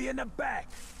stab you in the back.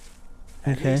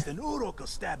 At Okay. least an Uruk will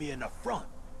stab you in the front.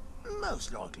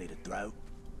 Most likely the throat.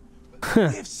 We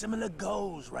have similar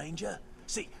goals, Ranger.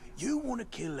 See, you want to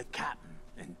kill the captain,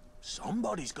 and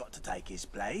somebody's got to take his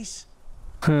place.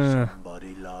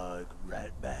 Somebody like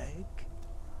Ratbag.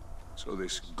 So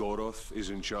this Goroth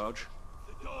is in charge?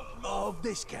 Of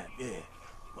this camp, yeah.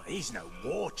 But he's no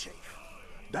war chief.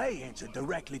 They answer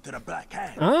directly to the Black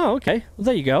Hand. Oh, okay. Well,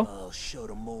 there you go. I'll show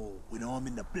them all when I'm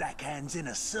in the Black Hand's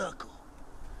inner circle.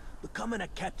 Becoming a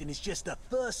captain is just the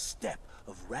first step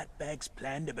of Ratbag's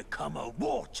plan to become a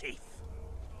war chief.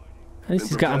 At least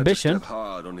he's got ambition. Step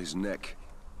hard on his neck.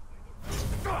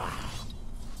 How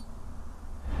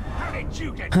did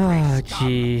you get Oh,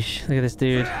 jeez. Look at this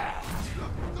dude.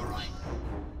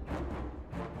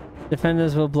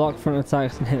 Defenders will block front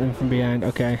attacks and hit them from behind.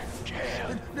 Okay.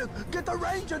 Get the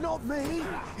Ranger, not me!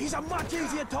 He's a much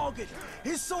easier target!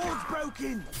 His sword's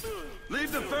broken!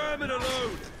 Leave the vermin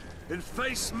alone and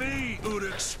face me,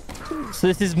 Uruks. So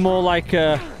this is more like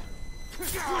a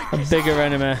bigger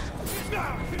enemy.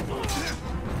 Not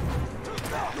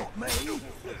me!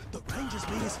 The Ranger's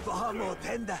meat is far more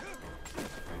tender.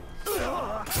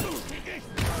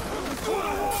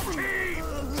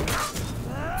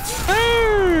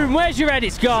 Boom! Where's your head?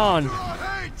 It's gone.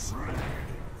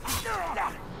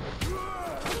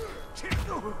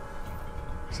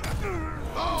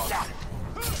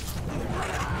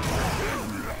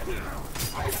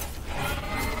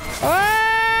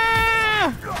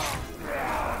 Ah!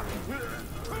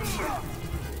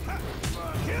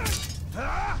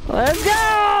 Let's go!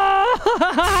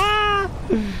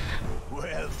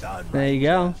 Well done, There you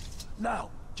go. Now,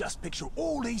 just picture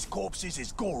all these corpses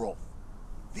as Goroth.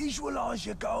 Visualize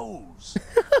your goals.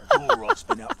 Goroth's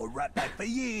been out for Ratbag for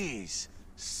years.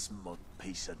 Smug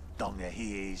piece of dung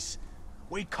he is.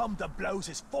 We come to blows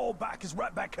as far back as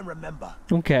Ratbag can remember.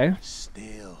 Okay.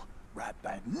 Still,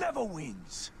 Ratbag never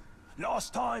wins.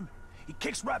 Last time, he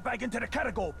kicks Ratbag into the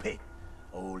Caragor pit.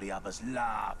 All the others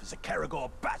laugh as the Caragor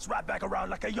bats Ratbag around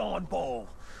like a yarn ball.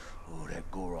 Oh, that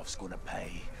Goroth's gonna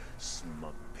pay.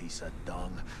 Smug piece of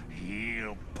dung.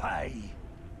 He'll pay.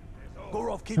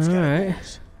 Gorov keeps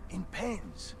cannibals in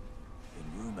pens.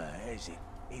 And rumor has it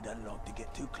he doesn't like to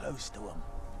get too close to them.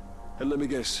 And let me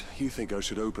guess, you think I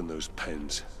should open those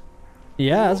pens?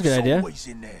 Yeah, that's a good idea. Always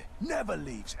in there. Never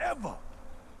leaves, ever.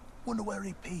 Wonder where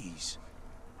he pees.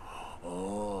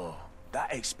 Oh,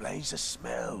 that explains the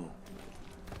smell.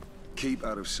 Keep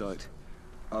out of sight.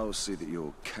 I'll see that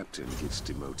your captain gets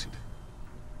demoted.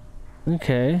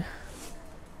 Okay.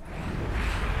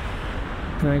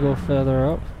 Can I go further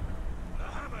up? The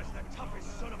hammer's the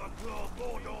toughest son of a claw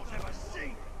Mordor's ever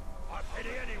seen. I pity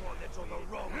anyone that's on the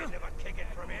wrong and never kick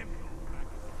it from him.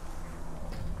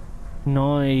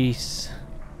 Nice.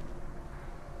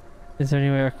 Is there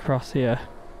anywhere across here?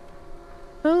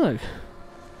 Oh look.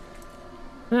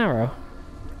 An arrow.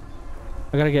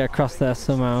 I gotta get across there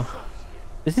somehow.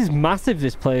 This is massive,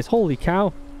 this place. Holy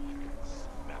cow.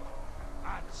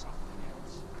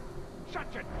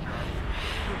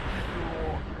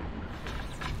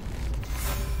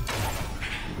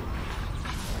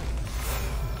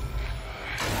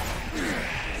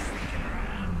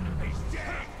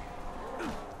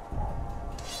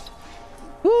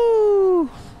 Woo!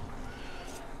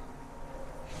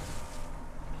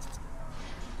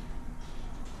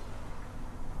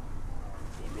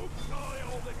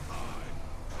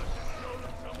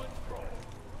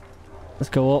 Let's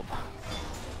go up.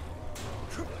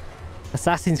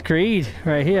 Assassin's Creed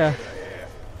right here.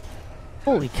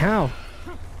 Holy cow.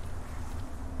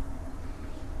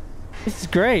 This is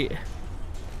great.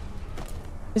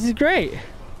 This is great.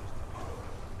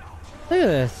 Look at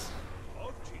this.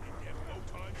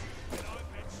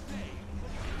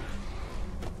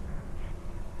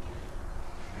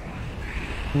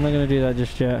 I'm not gonna do that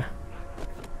just yet.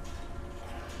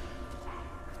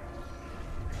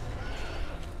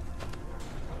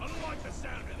 I don't like the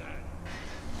sound of that.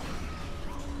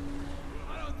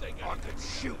 I don't think I could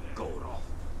shoot Gorov.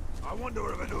 I wonder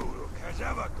if an Uruk has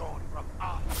ever gone from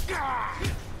us.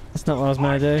 That's not what I was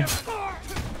gonna do.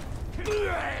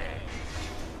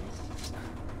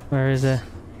 Where is it?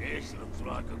 This looks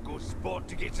like a good spot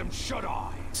to get some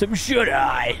shut-eye. Some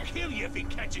shut-eye. He'll kill you if he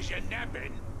catches you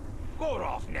napping.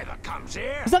 Gorov never comes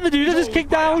here. Is that the dude I just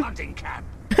kicked down? Hunting camp.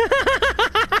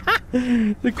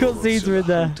 The cutscenes are in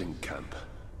there. Hunting camp.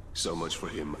 So much for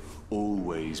him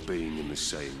always being in the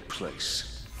same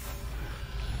place.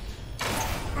 A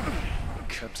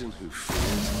captain who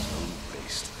fears his own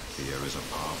beast. Here is a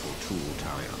powerful tool,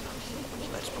 Talion.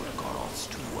 Let's put Gorovs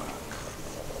to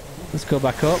work. Let's go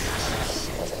back up.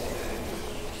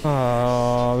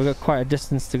 Oh, we've got quite a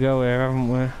distance to go here, haven't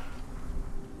we?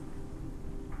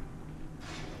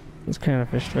 It's kind of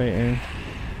frustrating.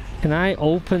 Can I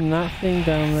open that thing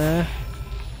down there?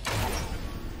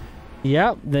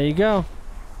 Yep, there you go.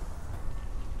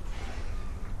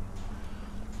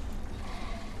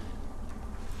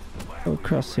 Go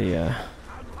across here.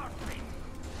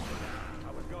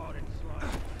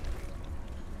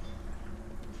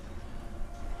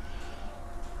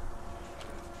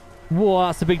 Whoa,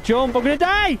 that's a big jump. I'm gonna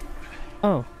die!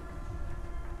 Oh.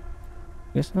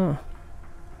 Guess not.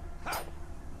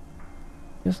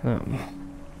 Guess not.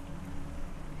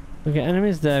 We got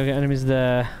enemies there, we got enemies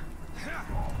there.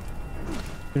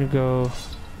 I'm gonna go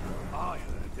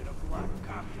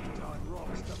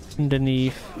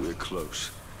underneath. We're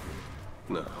close.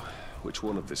 Now, which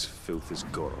one of this filth is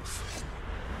Gorov?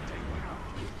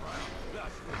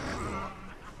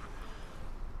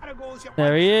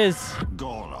 There he is.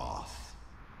 Gorov.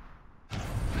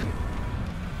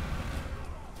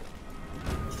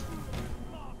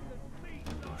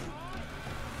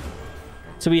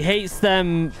 So he hates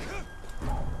them.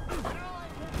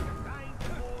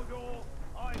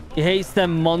 He hates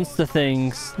them monster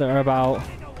things that are about.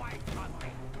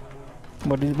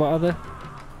 What are they?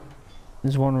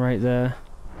 There's one right there.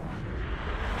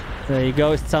 There you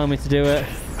go. It's telling me to do it.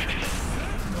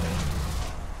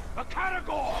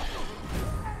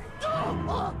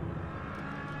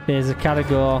 Here's a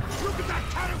category.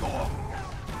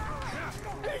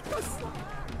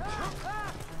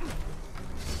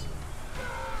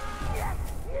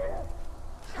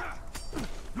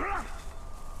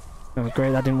 Oh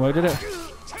great, that didn't work, did it?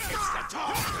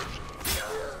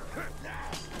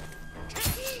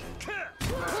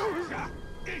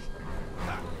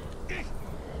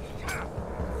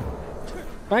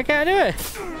 Why can't I do it?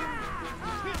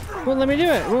 Won't let me do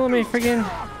it. Won't let me friggin'...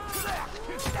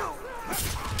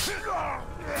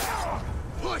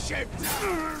 Push it!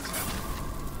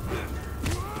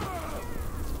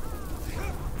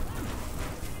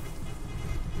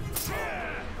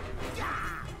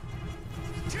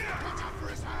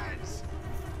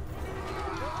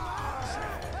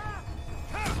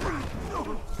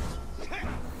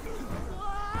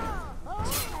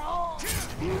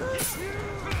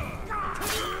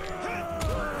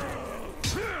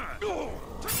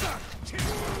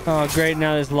 Oh, great.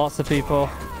 Now there's lots of people.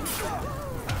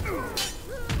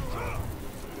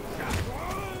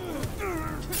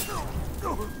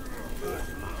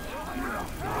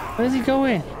 Where's he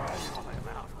going?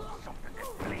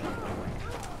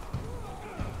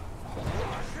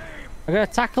 I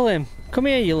gotta tackle him. Come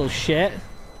here, you little shit.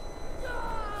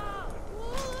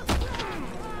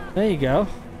 There you go.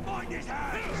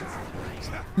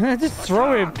 Just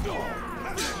throw him.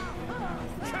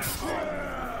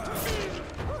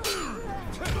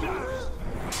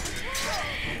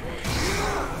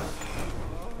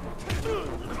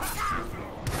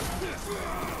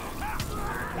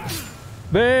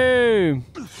 Boom!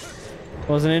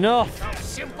 Wasn't enough.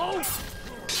 Simple.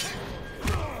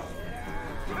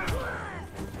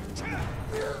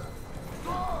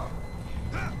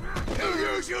 You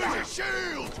use you as a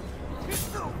shield.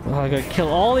 Oh, I gotta kill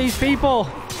all these people.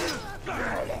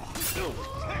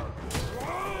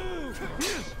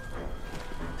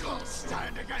 Can't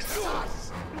stand against us.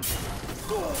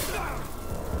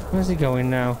 Where's he going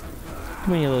now?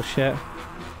 Come here, you little shit.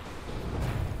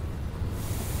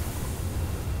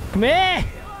 Come here,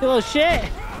 you little shit.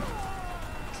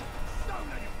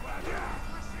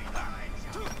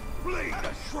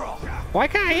 Why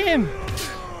can't I hit him?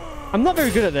 I'm not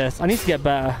very good at this. I need to get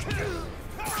better.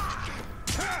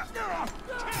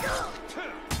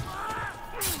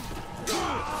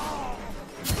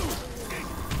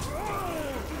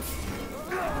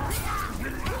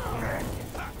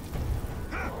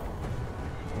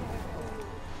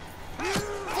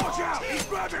 Watch out! He's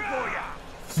grabbing for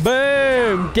you.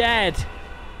 Boom! Dead.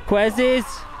 Quizzes?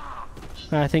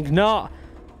 I think not.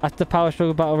 After power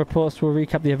struggle battle reports, we'll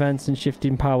recap the events and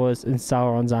shifting powers in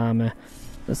Sauron's army.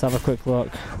 Let's have a quick look.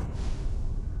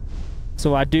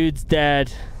 So our dude's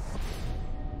dead.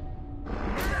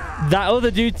 That other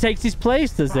dude takes his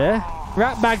place, does it?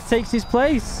 Ratbag takes his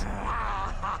place.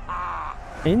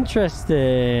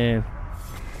 Interesting.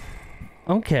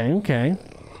 Okay, okay.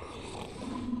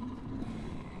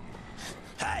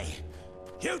 Hey,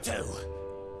 you two.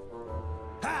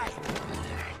 Hey.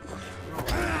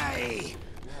 Hey.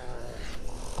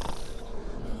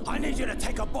 I need you to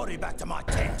take a body back to my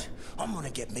tent. I'm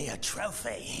gonna get me a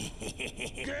trophy.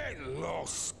 Get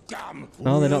lost, scum.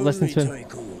 Oh, they're not listening to him.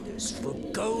 Take orders for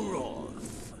Gorov.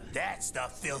 That's the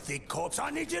filthy corpse I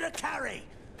need you to carry.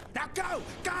 Now go,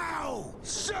 go!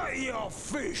 Set your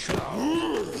fish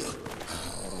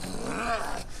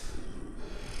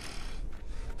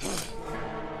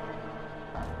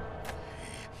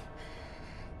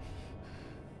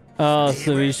Oh,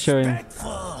 so he's showing.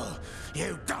 Respectful,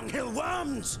 you dunghill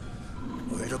worms!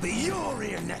 Or it'll be your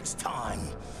ear next time.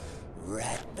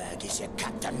 Ratbag is your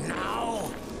captain now.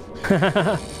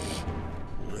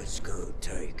 Let's go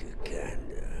take a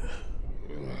gander.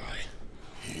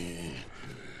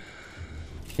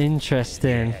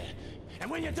 Interesting. And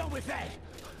when you're done with that,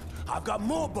 I've got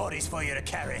more bodies for you to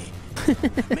carry.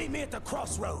 Meet me at the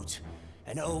crossroads.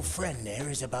 An old friend there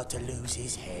is about to lose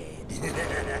his head.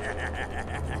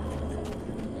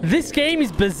 This game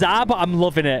is bizarre, but I'm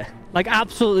loving it. Like,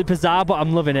 absolutely bizarre, but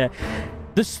I'm loving it.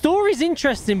 The story's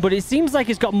interesting, but it seems like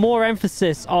it's got more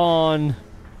emphasis on...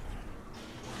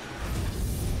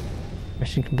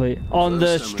 Mission complete. On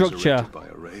the structure. By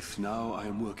a wraith, now I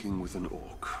am working with an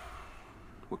orc.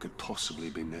 What could possibly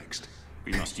be next?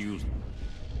 We must use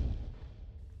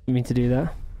You mean to do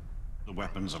that? the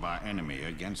weapons of our enemy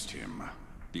against him.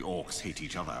 The orcs hate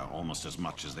each other almost as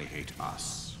much as they hate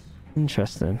us.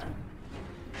 Interesting.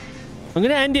 I'm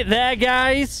gonna end it there,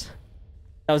 guys.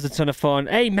 That was a ton of fun.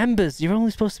 Hey, members, you're only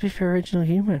supposed to be for Original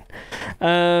Human.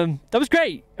 That was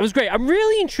great. It was great. I'm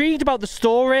really intrigued about the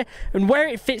story and where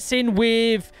it fits in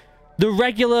with the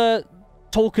regular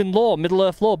Tolkien lore,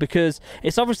 Middle-earth lore, because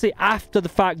it's obviously after the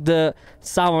fact that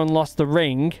Sauron lost the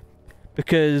ring,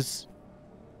 because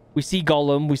we see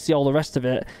Gollum, we see all the rest of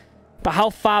it. But how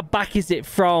far back is it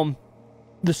from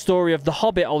the story of The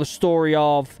Hobbit or the story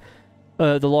of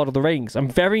The Lord of the Rings? I'm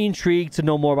very intrigued to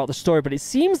know more about the story, but it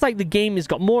seems like the game has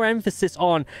got more emphasis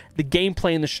on the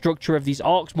gameplay and the structure of these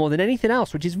orcs more than anything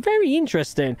else, which is very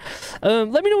interesting.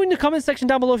 Let me know in the comment section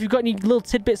down below if you've got any little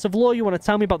tidbits of lore you want to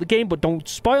tell me about the game, but don't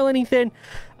spoil anything.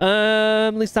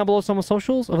 Links down below some of my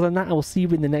socials. Other than that, I will see you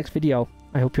in the next video.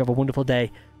 I hope you have a wonderful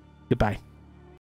day. Goodbye.